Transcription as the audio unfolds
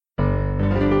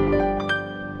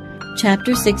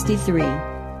Chapter 63,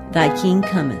 Thy King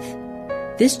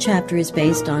Cometh. This chapter is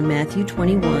based on Matthew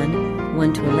 21,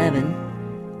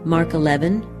 1-11, Mark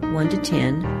 11,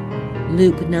 1-10,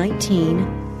 Luke 19,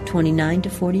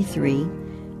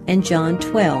 29-43, and John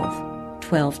 12,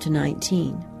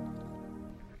 12-19.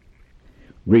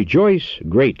 Rejoice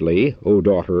greatly, O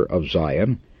daughter of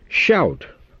Zion. Shout,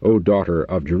 O daughter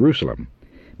of Jerusalem.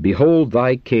 Behold,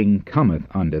 thy King cometh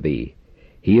unto thee.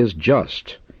 He is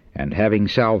just, and having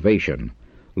salvation,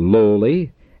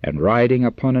 lowly, and riding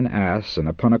upon an ass, and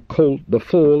upon a colt the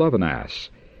foal of an ass.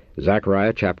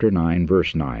 Zechariah chapter 9,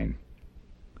 verse 9.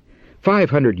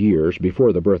 500 years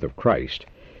before the birth of Christ,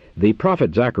 the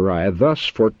prophet Zechariah thus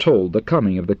foretold the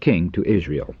coming of the king to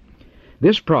Israel.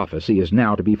 This prophecy is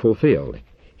now to be fulfilled.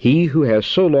 He who has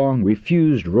so long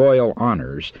refused royal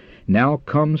honors now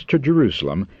comes to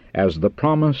Jerusalem as the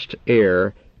promised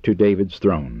heir to David's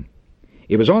throne.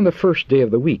 It was on the first day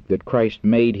of the week that Christ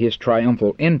made his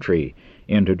triumphal entry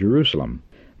into Jerusalem.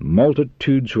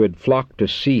 Multitudes who had flocked to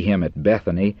see him at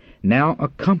Bethany now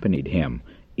accompanied him,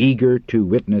 eager to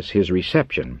witness his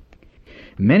reception.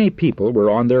 Many people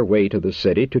were on their way to the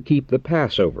city to keep the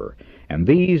Passover, and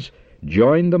these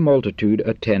joined the multitude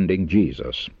attending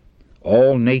Jesus.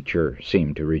 All nature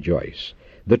seemed to rejoice.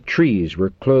 The trees were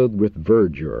clothed with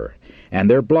verdure, and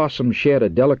their blossoms shed a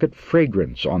delicate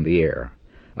fragrance on the air.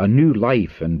 A new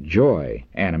life and joy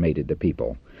animated the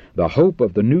people. The hope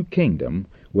of the new kingdom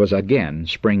was again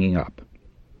springing up.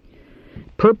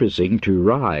 Purposing to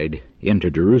ride into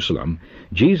Jerusalem,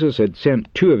 Jesus had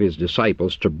sent 2 of his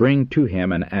disciples to bring to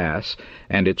him an ass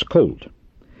and its colt.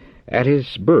 At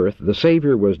his birth, the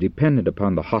Savior was dependent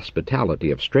upon the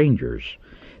hospitality of strangers.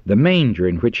 The manger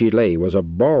in which he lay was a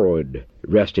borrowed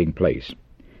resting place.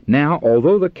 Now,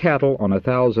 although the cattle on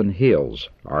 1,000 hills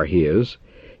are his,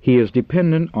 he is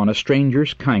dependent on a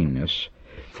stranger's kindness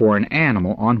for an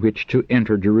animal on which to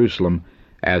enter Jerusalem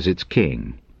as its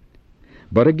king.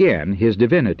 But again his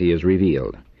divinity is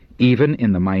revealed, even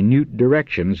in the minute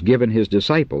directions given his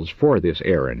disciples for this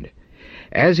errand.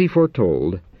 As he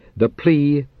foretold, the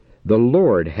plea, "The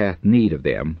Lord hath need of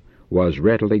them," was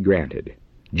readily granted.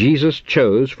 Jesus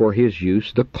chose for his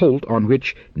use the colt on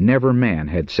which never man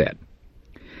had sat.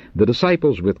 The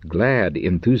disciples with glad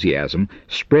enthusiasm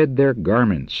spread their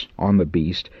garments on the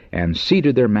beast and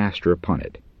seated their master upon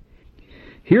it.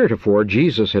 Heretofore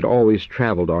Jesus had always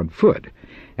traveled on foot,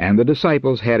 and the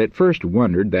disciples had at first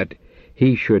wondered that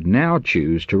he should now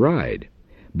choose to ride.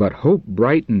 But hope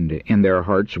brightened in their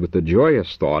hearts with the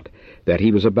joyous thought that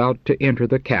he was about to enter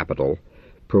the capital,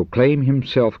 proclaim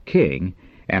himself king,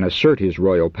 and assert his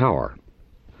royal power.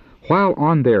 While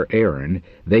on their errand,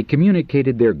 they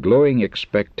communicated their glowing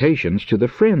expectations to the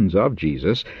friends of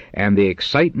Jesus, and the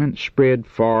excitement spread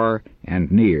far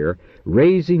and near,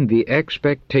 raising the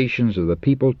expectations of the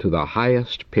people to the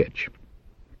highest pitch.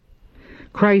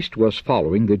 Christ was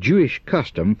following the Jewish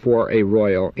custom for a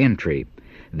royal entry.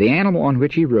 The animal on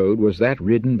which he rode was that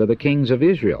ridden by the kings of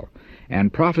Israel,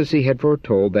 and prophecy had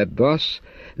foretold that thus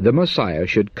the Messiah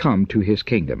should come to his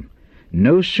kingdom.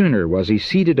 No sooner was he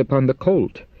seated upon the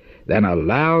colt than a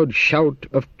loud shout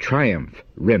of triumph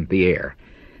rent the air.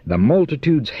 The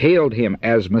multitudes hailed him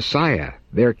as Messiah,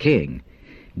 their king.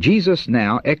 Jesus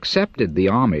now accepted the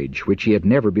homage which he had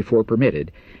never before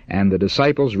permitted, and the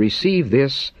disciples received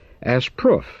this as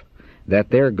proof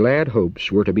that their glad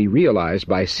hopes were to be realized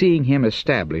by seeing him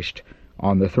established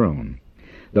on the throne.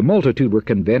 The multitude were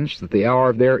convinced that the hour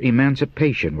of their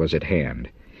emancipation was at hand.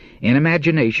 In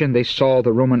imagination they saw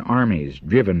the Roman armies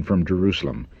driven from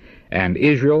Jerusalem, and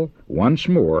Israel once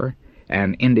more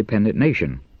an independent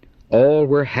nation. All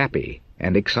were happy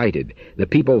and excited. The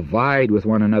people vied with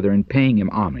one another in paying him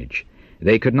homage.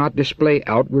 They could not display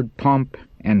outward pomp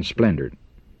and splendor,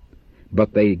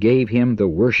 but they gave him the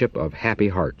worship of happy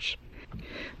hearts.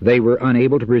 They were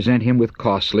unable to present him with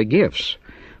costly gifts,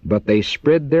 but they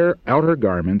spread their outer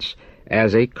garments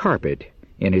as a carpet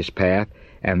in his path,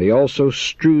 and they also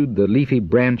strewed the leafy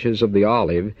branches of the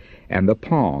olive and the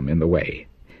palm in the way.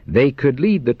 They could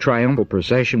lead the triumphal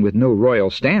procession with no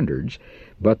royal standards,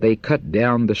 but they cut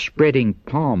down the spreading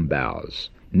palm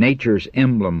boughs, nature's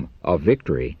emblem of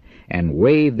victory, and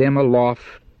waved them aloft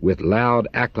with loud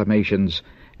acclamations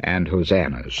and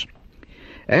hosannas.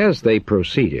 As they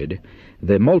proceeded,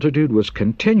 the multitude was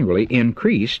continually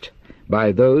increased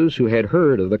by those who had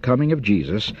heard of the coming of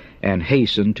Jesus and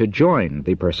hastened to join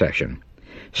the procession.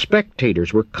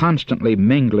 Spectators were constantly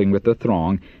mingling with the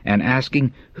throng and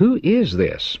asking, "Who is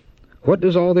this? What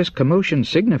does all this commotion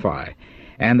signify?"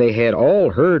 And they had all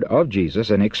heard of Jesus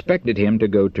and expected him to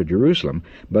go to Jerusalem,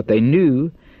 but they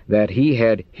knew that he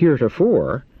had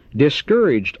heretofore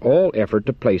discouraged all effort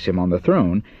to place him on the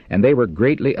throne, and they were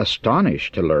greatly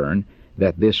astonished to learn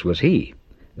that this was he.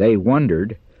 They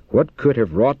wondered what could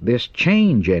have wrought this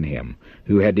change in him,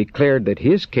 who had declared that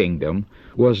his kingdom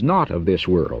was not of this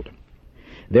world.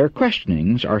 Their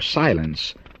questionings are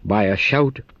silenced by a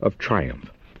shout of triumph.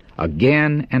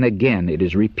 Again and again it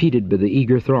is repeated by the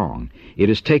eager throng. It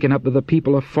is taken up by the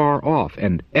people afar off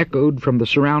and echoed from the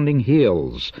surrounding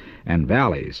hills and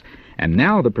valleys. And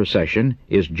now the procession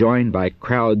is joined by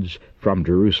crowds from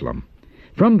Jerusalem.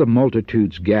 From the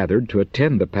multitudes gathered to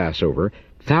attend the Passover,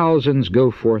 thousands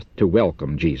go forth to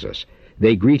welcome Jesus.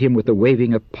 They greet him with the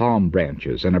waving of palm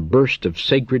branches and a burst of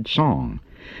sacred song.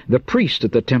 The priests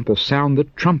at the temple sound the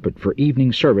trumpet for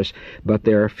evening service, but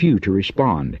there are few to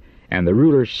respond, and the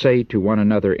rulers say to one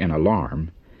another in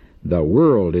alarm, "The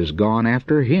world is gone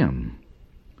after him."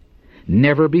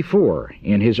 Never before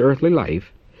in his earthly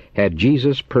life had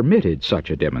Jesus permitted such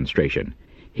a demonstration.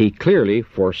 He clearly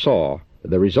foresaw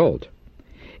the result.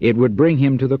 It would bring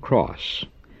him to the cross,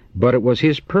 but it was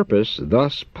his purpose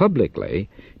thus publicly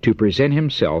to present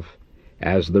himself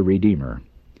as the Redeemer.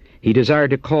 He desired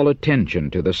to call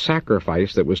attention to the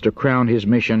sacrifice that was to crown his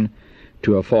mission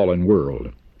to a fallen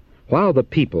world. While the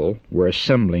people were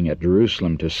assembling at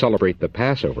Jerusalem to celebrate the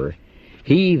Passover,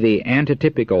 he, the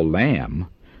antitypical lamb,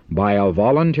 by a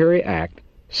voluntary act,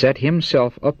 set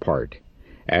himself apart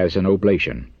as an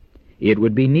oblation. It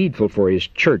would be needful for his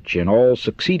church in all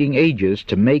succeeding ages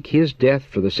to make his death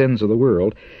for the sins of the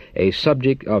world a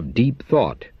subject of deep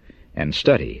thought and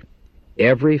study.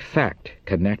 Every fact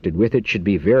connected with it should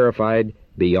be verified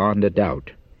beyond a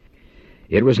doubt.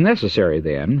 It was necessary,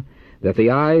 then, that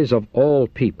the eyes of all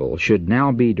people should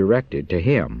now be directed to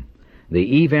him.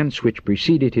 The events which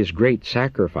preceded his great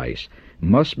sacrifice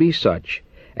must be such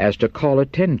as to call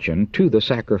attention to the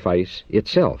sacrifice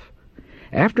itself.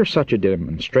 After such a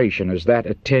demonstration as that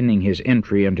attending his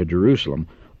entry into Jerusalem,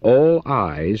 all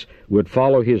eyes would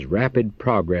follow his rapid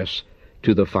progress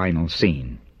to the final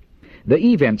scene. The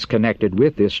events connected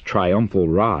with this triumphal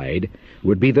ride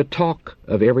would be the talk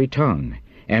of every tongue,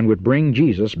 and would bring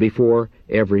Jesus before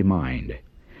every mind.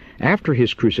 After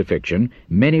his crucifixion,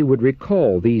 many would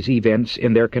recall these events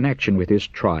in their connection with his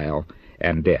trial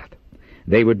and death.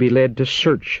 They would be led to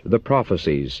search the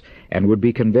prophecies, and would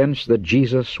be convinced that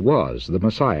Jesus was the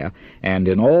Messiah, and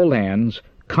in all lands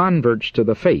converts to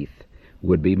the faith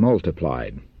would be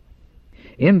multiplied.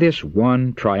 In this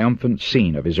one triumphant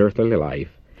scene of his earthly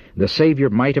life, the Savior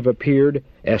might have appeared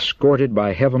escorted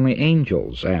by heavenly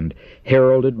angels and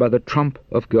heralded by the trump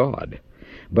of God.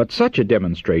 But such a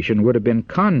demonstration would have been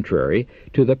contrary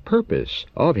to the purpose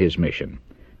of his mission,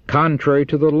 contrary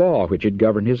to the law which had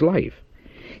governed his life.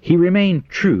 He remained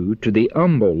true to the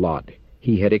humble lot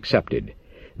he had accepted.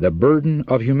 The burden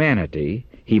of humanity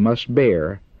he must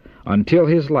bear until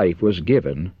his life was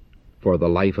given for the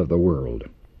life of the world.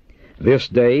 This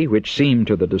day, which seemed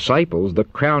to the disciples the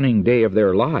crowning day of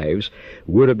their lives,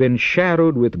 would have been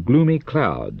shadowed with gloomy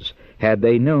clouds had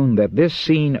they known that this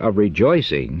scene of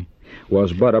rejoicing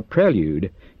was but a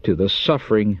prelude to the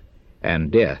suffering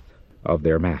and death of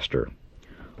their Master.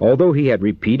 Although he had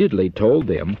repeatedly told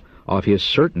them of his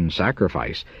certain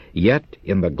sacrifice, yet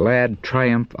in the glad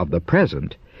triumph of the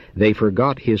present they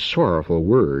forgot his sorrowful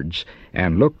words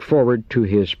and looked forward to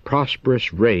his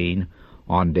prosperous reign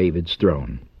on David's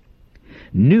throne.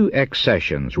 New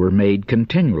accessions were made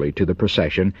continually to the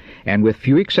procession, and with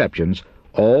few exceptions,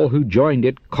 all who joined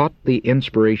it caught the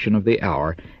inspiration of the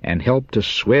hour and helped to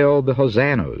swell the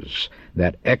hosannas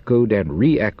that echoed and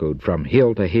re-echoed from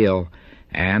hill to hill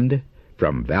and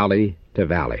from valley to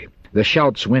valley. The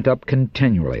shouts went up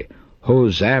continually,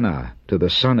 "Hosanna to the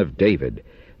Son of David!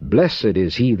 Blessed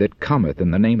is he that cometh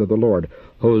in the name of the Lord!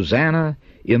 Hosanna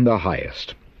in the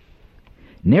highest!"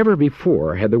 Never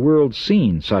before had the world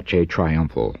seen such a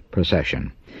triumphal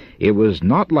procession. It was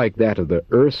not like that of the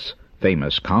earth's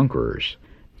famous conquerors.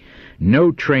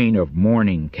 No train of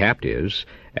mourning captives,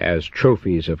 as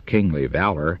trophies of kingly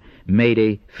valor, made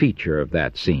a feature of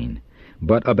that scene.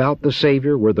 But about the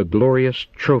Savior were the glorious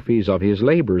trophies of his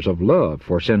labors of love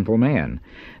for sinful man.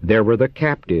 There were the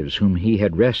captives whom he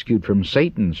had rescued from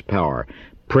Satan's power,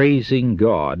 praising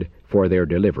God for their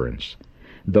deliverance.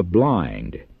 The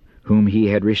blind, whom he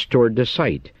had restored to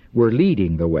sight, were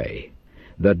leading the way.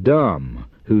 The dumb,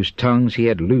 whose tongues he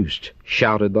had loosed,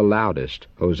 shouted the loudest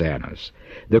hosannas.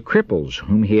 The cripples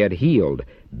whom he had healed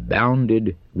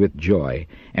bounded with joy,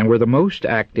 and were the most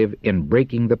active in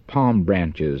breaking the palm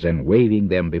branches and waving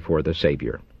them before the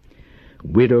Savior.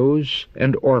 Widows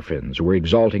and orphans were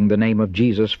exalting the name of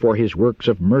Jesus for his works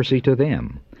of mercy to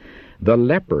them. The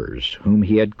lepers whom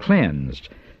he had cleansed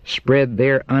spread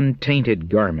their untainted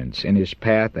garments in his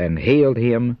path, and hailed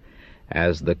him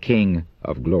as the King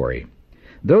of glory.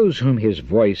 Those whom his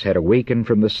voice had awakened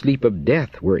from the sleep of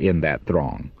death were in that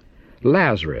throng.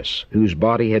 Lazarus, whose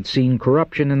body had seen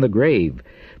corruption in the grave,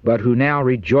 but who now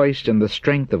rejoiced in the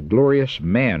strength of glorious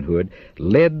manhood,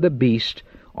 led the beast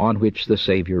on which the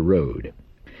Savior rode.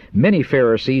 Many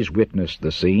Pharisees witnessed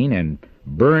the scene, and,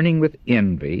 burning with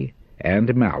envy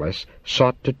and malice,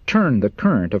 sought to turn the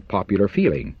current of popular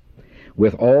feeling.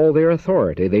 With all their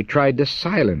authority they tried to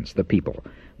silence the people,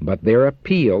 but their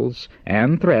appeals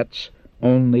and threats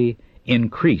only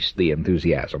increased the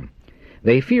enthusiasm.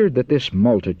 They feared that this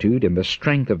multitude, in the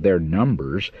strength of their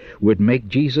numbers, would make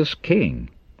Jesus king.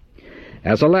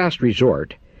 As a last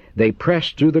resort, they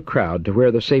pressed through the crowd to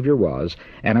where the Savior was,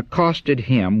 and accosted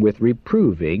him with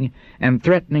reproving and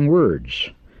threatening words.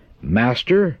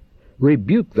 "Master,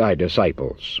 rebuke thy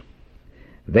disciples."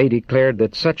 They declared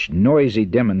that such noisy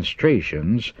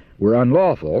demonstrations were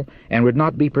unlawful and would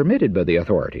not be permitted by the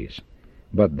authorities.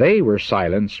 But they were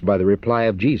silenced by the reply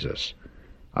of Jesus.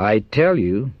 "I tell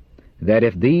you that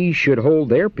if these should hold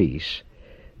their peace,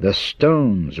 the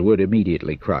stones would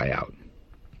immediately cry out."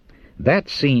 That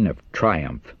scene of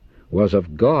triumph was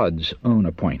of God's own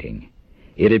appointing.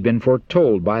 It had been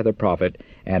foretold by the prophet,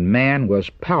 and man was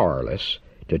powerless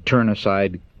to turn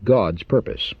aside God's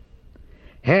purpose.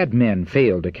 Had men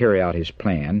failed to carry out his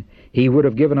plan, he would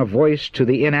have given a voice to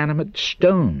the inanimate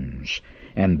stones,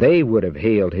 and they would have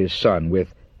hailed his Son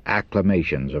with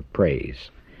acclamations of praise.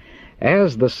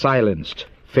 As the silenced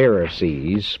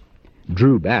Pharisees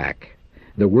drew back,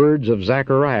 the words of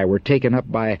Zechariah were taken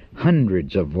up by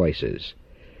hundreds of voices.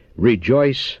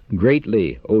 "Rejoice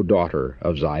greatly, O daughter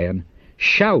of Zion.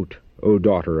 Shout, O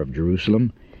daughter of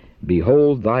Jerusalem.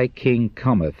 Behold, thy King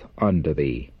cometh unto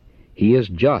thee. He is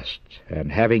just,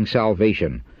 and having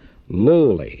salvation,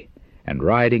 lowly, and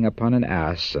riding upon an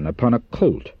ass, and upon a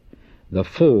colt, the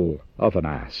foal of an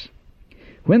ass."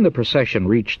 When the procession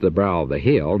reached the brow of the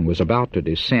hill, and was about to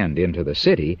descend into the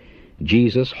city,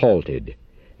 Jesus halted,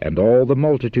 and all the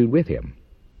multitude with him.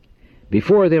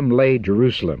 Before them lay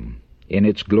Jerusalem in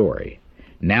its glory,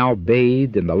 now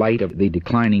bathed in the light of the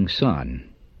declining sun.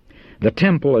 The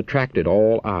temple attracted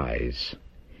all eyes.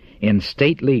 In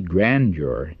stately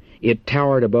grandeur it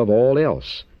towered above all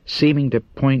else, seeming to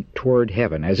point toward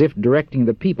heaven, as if directing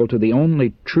the people to the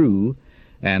only true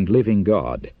and living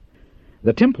God.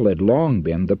 The temple had long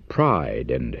been the pride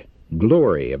and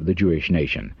glory of the Jewish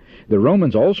nation. The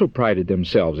Romans also prided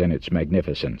themselves in its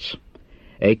magnificence.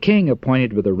 A king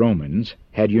appointed with the Romans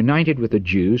had united with the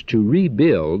Jews to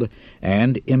rebuild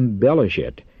and embellish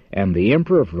it, and the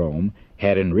emperor of Rome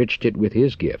had enriched it with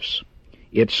his gifts.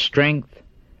 Its strength,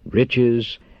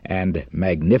 riches, and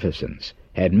magnificence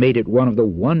had made it one of the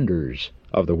wonders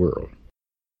of the world.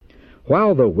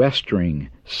 While the westering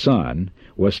sun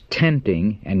was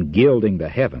tinting and gilding the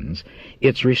heavens,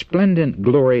 its resplendent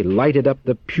glory lighted up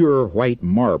the pure white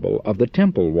marble of the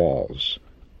temple walls,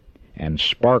 and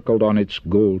sparkled on its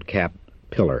gold-capped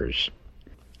pillars.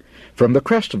 From the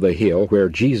crest of the hill where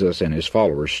Jesus and his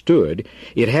followers stood,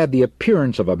 it had the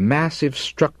appearance of a massive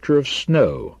structure of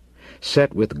snow,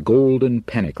 set with golden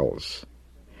pinnacles.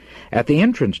 At the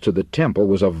entrance to the temple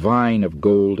was a vine of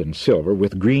gold and silver,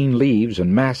 with green leaves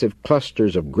and massive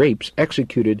clusters of grapes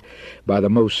executed by the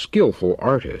most skillful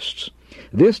artists.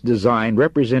 This design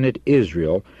represented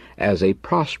Israel as a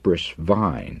prosperous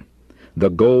vine. The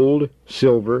gold,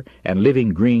 silver, and living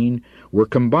green were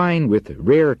combined with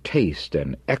rare taste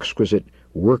and exquisite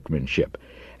workmanship,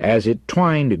 as it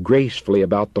twined gracefully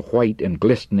about the white and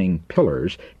glistening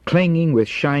pillars, clinging with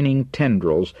shining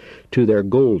tendrils to their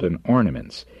golden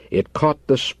ornaments. It caught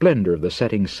the splendor of the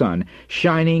setting sun,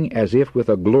 shining as if with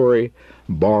a glory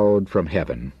borrowed from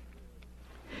heaven.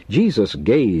 Jesus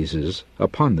gazes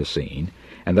upon the scene,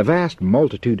 and the vast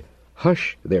multitude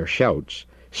hush their shouts,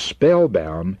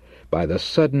 spellbound by the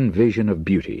sudden vision of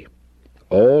beauty.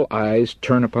 All eyes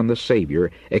turn upon the Savior,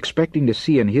 expecting to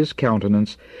see in his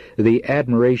countenance the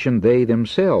admiration they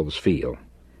themselves feel.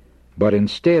 But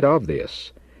instead of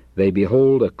this, they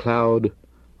behold a cloud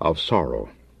of sorrow.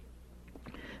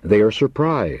 They are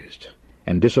surprised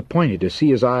and disappointed to see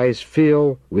his eyes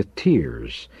fill with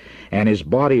tears, and his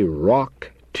body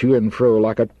rock to and fro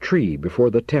like a tree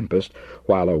before the tempest,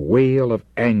 while a wail of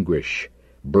anguish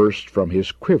burst from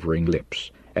his quivering lips,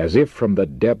 as if from the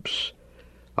depths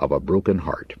of a broken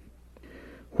heart.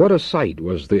 What a sight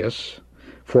was this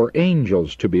for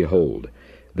angels to behold,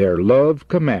 their loved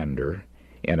commander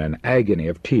in an agony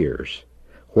of tears!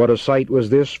 What a sight was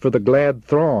this for the glad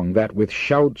throng that, with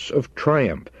shouts of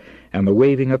triumph and the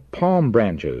waving of palm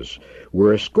branches,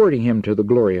 were escorting him to the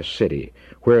glorious city,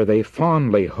 where they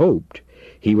fondly hoped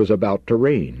he was about to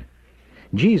reign.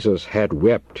 Jesus had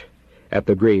wept at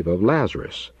the grave of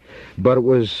Lazarus, but it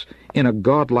was in a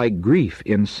godlike grief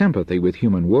in sympathy with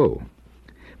human woe.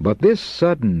 But this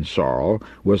sudden sorrow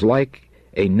was like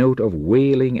a note of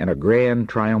wailing in a grand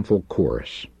triumphal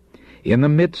chorus. In the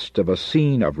midst of a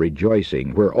scene of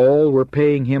rejoicing where all were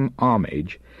paying him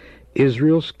homage,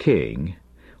 Israel's king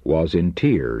was in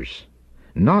tears,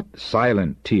 not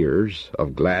silent tears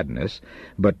of gladness,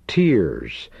 but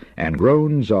tears and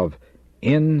groans of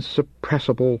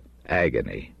insuppressible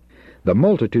agony. The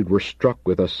multitude were struck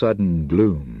with a sudden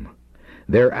gloom.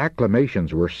 Their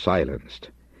acclamations were silenced.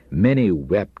 Many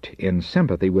wept in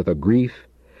sympathy with a grief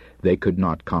they could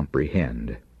not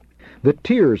comprehend. The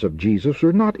tears of Jesus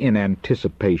were not in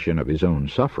anticipation of his own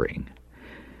suffering.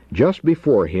 Just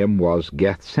before him was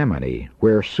Gethsemane,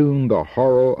 where soon the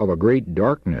horror of a great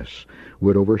darkness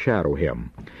would overshadow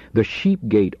him. The sheep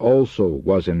gate also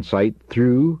was in sight,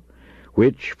 through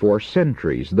which for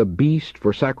centuries the beast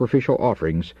for sacrificial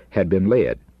offerings had been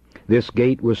led. This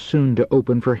gate was soon to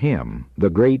open for him, the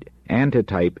great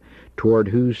antitype toward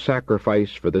whose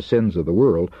sacrifice for the sins of the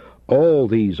world all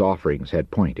these offerings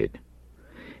had pointed.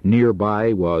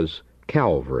 Nearby was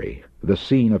Calvary, the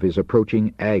scene of his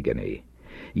approaching agony.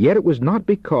 Yet it was not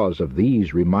because of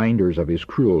these reminders of his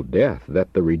cruel death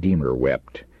that the Redeemer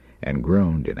wept and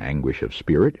groaned in anguish of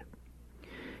spirit.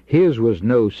 His was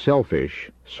no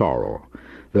selfish sorrow.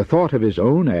 The thought of his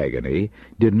own agony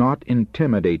did not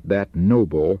intimidate that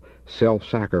noble,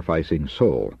 self-sacrificing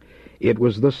soul. It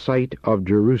was the sight of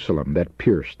Jerusalem that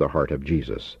pierced the heart of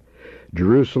Jesus.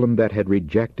 Jerusalem that had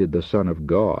rejected the Son of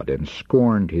God and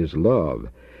scorned his love,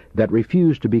 that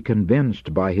refused to be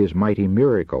convinced by his mighty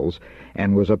miracles,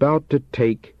 and was about to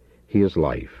take his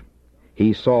life.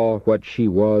 He saw what she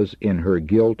was in her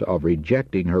guilt of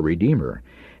rejecting her Redeemer,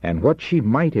 and what she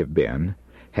might have been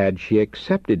had she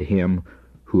accepted him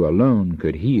who alone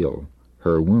could heal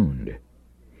her wound.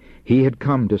 He had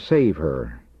come to save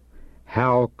her.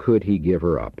 How could he give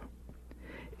her up?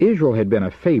 Israel had been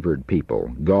a favored people.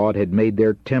 God had made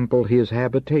their temple his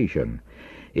habitation.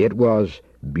 It was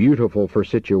beautiful for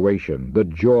situation, the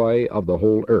joy of the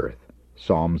whole earth.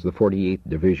 Psalms, the 48th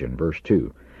division, verse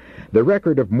 2. The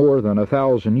record of more than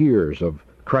 1,000 years of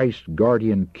Christ's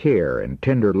guardian care and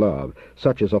tender love,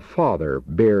 such as a father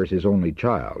bears his only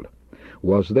child,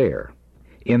 was there.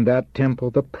 In that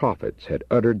temple the prophets had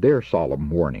uttered their solemn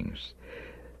warnings.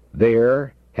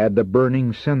 There had the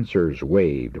burning censers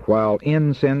waved, while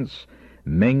incense,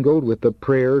 mingled with the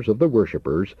prayers of the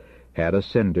worshippers, had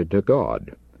ascended to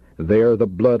God. There the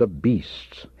blood of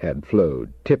beasts had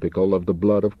flowed, typical of the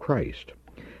blood of Christ.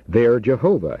 There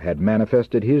Jehovah had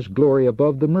manifested his glory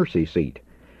above the mercy seat.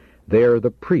 There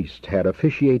the priest had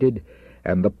officiated,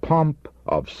 and the pomp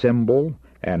of symbol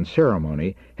and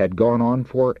ceremony had gone on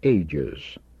for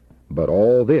ages. But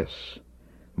all this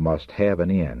must have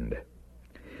an end.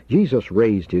 Jesus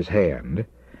raised his hand,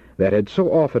 that had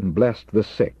so often blessed the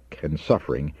sick and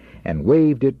suffering, and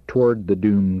waved it toward the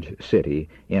doomed city,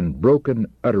 in broken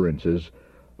utterances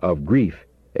of grief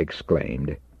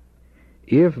exclaimed,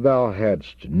 "If thou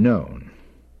hadst known,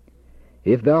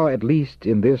 if thou at least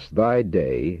in this thy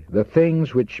day, the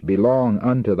things which belong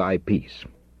unto thy peace."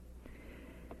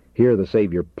 Here the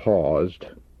Savior paused,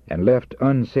 and left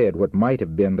unsaid what might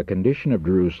have been the condition of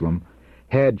Jerusalem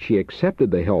had she accepted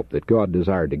the help that God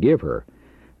desired to give her,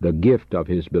 the gift of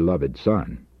his beloved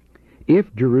Son.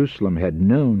 If Jerusalem had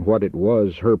known what it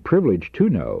was her privilege to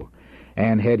know,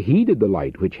 and had heeded the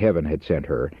light which heaven had sent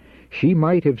her, she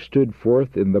might have stood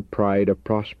forth in the pride of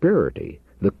prosperity,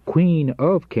 the queen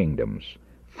of kingdoms,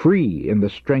 free in the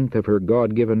strength of her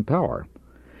God-given power.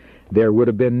 There would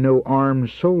have been no armed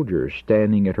soldiers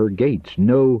standing at her gates,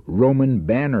 no Roman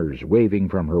banners waving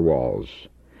from her walls.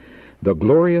 The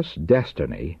glorious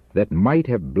destiny that might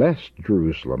have blessed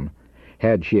Jerusalem,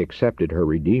 had she accepted her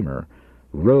Redeemer,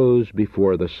 rose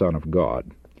before the Son of God.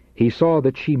 He saw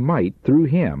that she might, through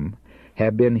him,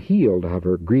 have been healed of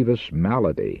her grievous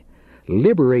malady,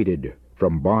 liberated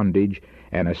from bondage,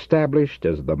 and established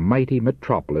as the mighty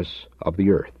metropolis of the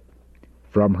earth.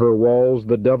 From her walls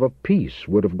the dove of peace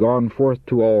would have gone forth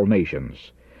to all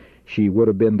nations. She would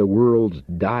have been the world's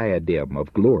diadem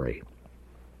of glory.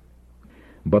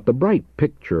 But the bright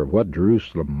picture of what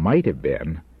Jerusalem might have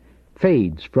been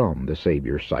fades from the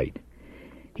Savior's sight.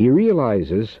 He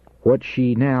realizes what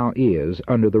she now is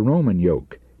under the Roman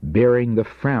yoke, bearing the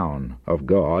frown of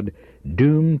God,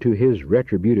 doomed to his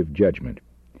retributive judgment.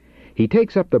 He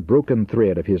takes up the broken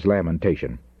thread of his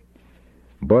lamentation.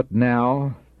 "But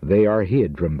now they are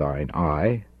hid from thine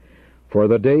eye, for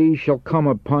the days shall come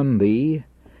upon thee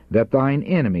that thine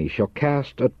enemy shall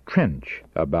cast a trench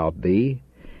about thee,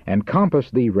 and compass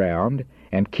thee round,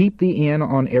 and keep thee in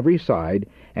on every side,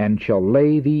 and shall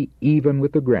lay thee even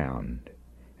with the ground,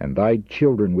 and thy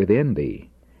children within thee,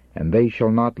 and they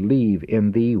shall not leave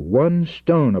in thee one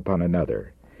stone upon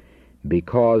another,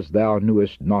 because thou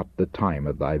knewest not the time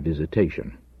of thy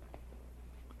visitation.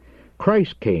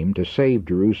 Christ came to save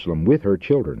Jerusalem with her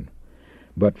children,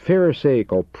 but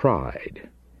Pharisaical pride,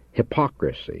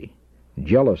 hypocrisy,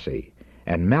 jealousy,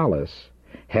 and malice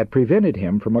had prevented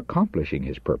him from accomplishing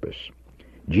his purpose.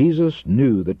 Jesus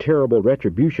knew the terrible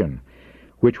retribution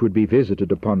which would be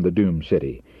visited upon the doomed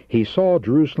city. He saw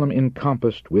Jerusalem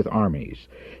encompassed with armies,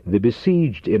 the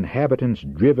besieged inhabitants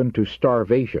driven to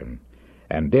starvation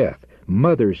and death,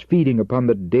 mothers feeding upon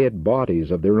the dead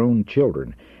bodies of their own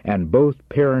children, and both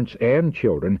parents and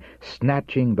children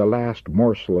snatching the last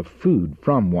morsel of food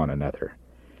from one another.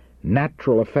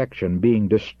 Natural affection being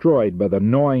destroyed by the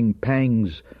gnawing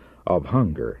pangs of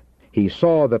hunger. He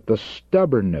saw that the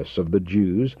stubbornness of the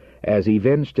Jews, as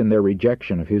evinced in their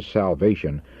rejection of his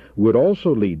salvation, would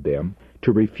also lead them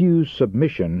to refuse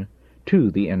submission to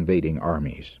the invading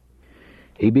armies.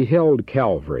 He beheld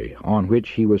Calvary, on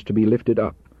which he was to be lifted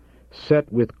up,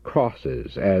 set with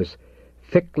crosses as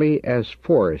thickly as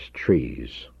forest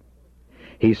trees.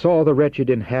 He saw the wretched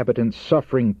inhabitants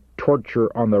suffering torture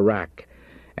on the rack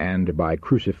and by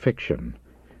crucifixion,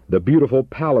 the beautiful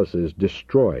palaces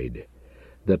destroyed,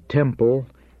 the temple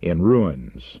in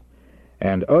ruins,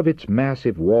 and of its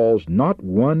massive walls not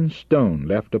one stone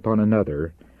left upon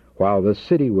another, while the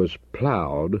city was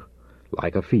plowed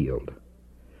like a field.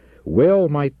 Well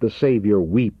might the Savior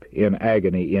weep in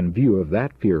agony in view of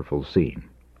that fearful scene.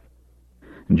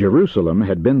 Jerusalem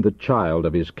had been the child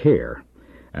of his care,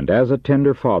 and as a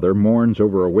tender father mourns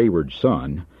over a wayward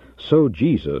son, so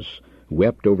Jesus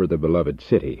wept over the beloved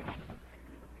city.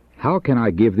 How can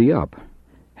I give thee up?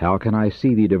 How can I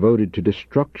see thee devoted to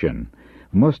destruction?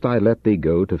 Must I let thee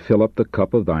go to fill up the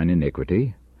cup of thine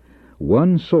iniquity?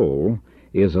 One soul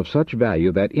is of such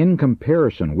value that in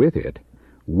comparison with it,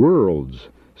 worlds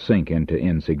sink into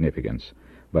insignificance.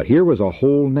 But here was a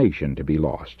whole nation to be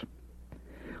lost.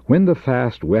 When the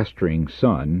fast westering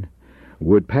sun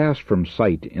would pass from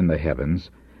sight in the heavens,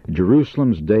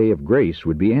 Jerusalem's day of grace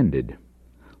would be ended.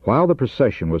 While the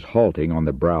procession was halting on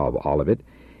the brow of Olivet,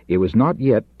 it was not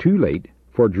yet too late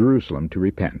for Jerusalem to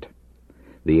repent.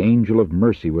 The angel of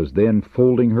mercy was then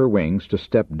folding her wings to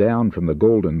step down from the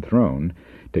golden throne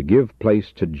to give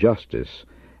place to justice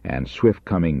and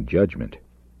swift-coming judgment.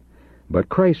 But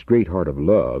Christ's great heart of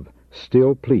love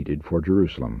still pleaded for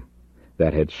Jerusalem,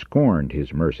 that had scorned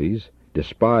his mercies,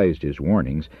 despised his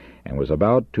warnings, and was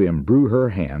about to imbrue her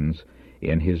hands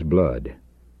in his blood.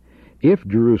 If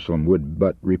Jerusalem would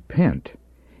but repent,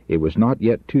 it was not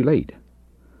yet too late.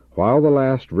 While the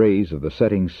last rays of the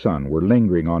setting sun were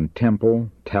lingering on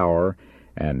temple, tower,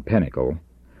 and pinnacle,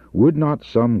 would not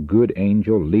some good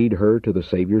angel lead her to the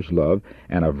Savior's love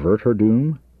and avert her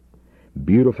doom?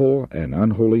 Beautiful and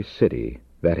unholy city,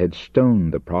 that had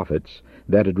stoned the prophets,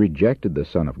 that had rejected the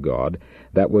Son of God,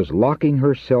 that was locking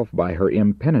herself by her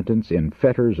impenitence in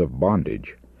fetters of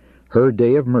bondage, her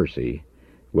day of mercy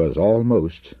was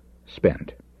almost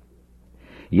spent.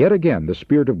 Yet again the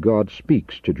Spirit of God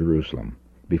speaks to Jerusalem.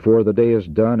 Before the day is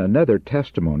done, another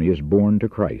testimony is borne to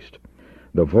Christ.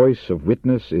 The voice of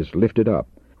witness is lifted up,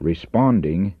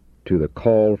 responding to the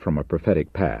call from a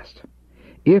prophetic past.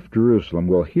 If Jerusalem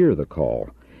will hear the call,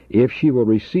 if she will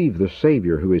receive the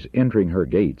Savior who is entering her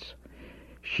gates,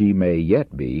 she may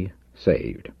yet be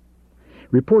saved.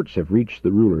 Reports have reached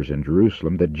the rulers in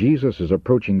Jerusalem that Jesus is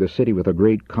approaching the city with a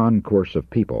great concourse of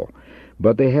people,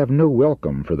 but they have no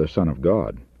welcome for the Son of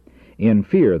God. In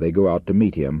fear they go out to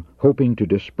meet him, hoping to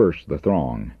disperse the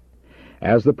throng.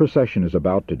 As the procession is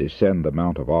about to descend the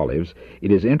Mount of Olives,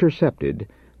 it is intercepted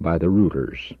by the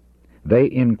rulers.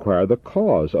 They inquire the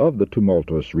cause of the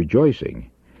tumultuous rejoicing.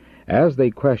 As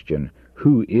they question,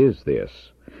 "Who is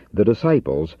this?" the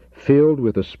disciples, filled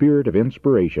with the spirit of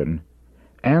inspiration,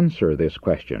 answer this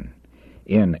question.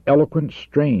 In eloquent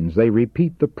strains they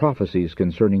repeat the prophecies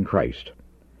concerning Christ.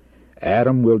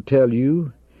 Adam will tell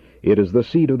you, "It is the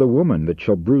seed of the woman that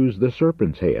shall bruise the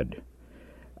serpent's head."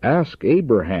 Ask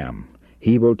Abraham.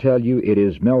 He will tell you it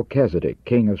is Melchizedek,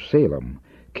 king of Salem,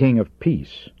 king of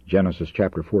peace, Genesis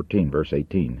chapter 14, verse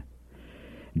 18.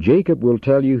 Jacob will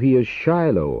tell you he is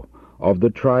Shiloh of the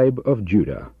tribe of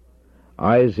Judah.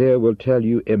 Isaiah will tell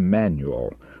you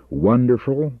Emmanuel,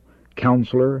 wonderful,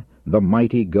 Counselor, the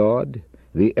mighty God,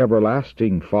 the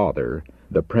everlasting Father,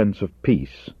 the Prince of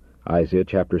Peace, Isaiah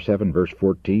chapter 7, verse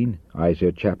 14,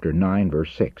 Isaiah chapter 9,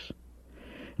 verse 6.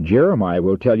 Jeremiah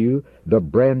will tell you the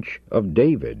branch of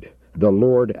David, the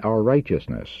Lord our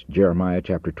righteousness, Jeremiah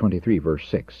chapter 23, verse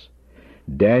 6.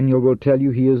 Daniel will tell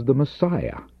you he is the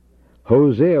Messiah.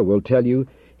 Hosea will tell you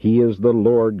he is the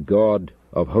Lord God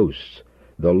of hosts.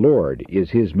 The Lord is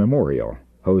his memorial,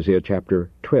 Hosea chapter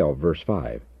 12, verse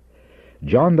 5.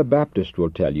 John the Baptist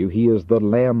will tell you he is the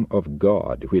Lamb of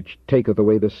God, which taketh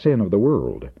away the sin of the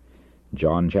world,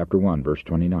 John chapter 1, verse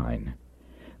 29.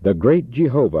 The great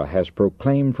Jehovah has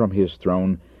proclaimed from his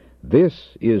throne,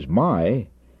 "This is my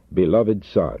beloved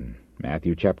Son,"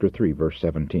 Matthew chapter 3, verse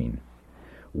 17.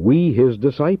 We, his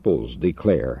disciples,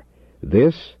 declare,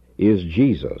 "This is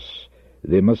Jesus,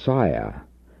 the Messiah,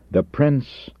 the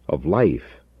Prince of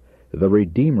Life, the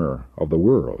Redeemer of the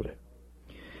world."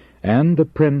 And the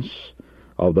prince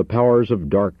of the powers of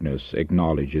darkness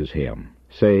acknowledges him,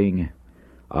 saying,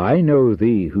 "I know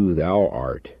thee who thou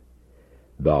art,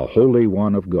 the Holy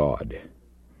One of God."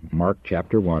 Mark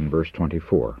chapter 1, verse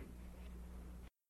 24.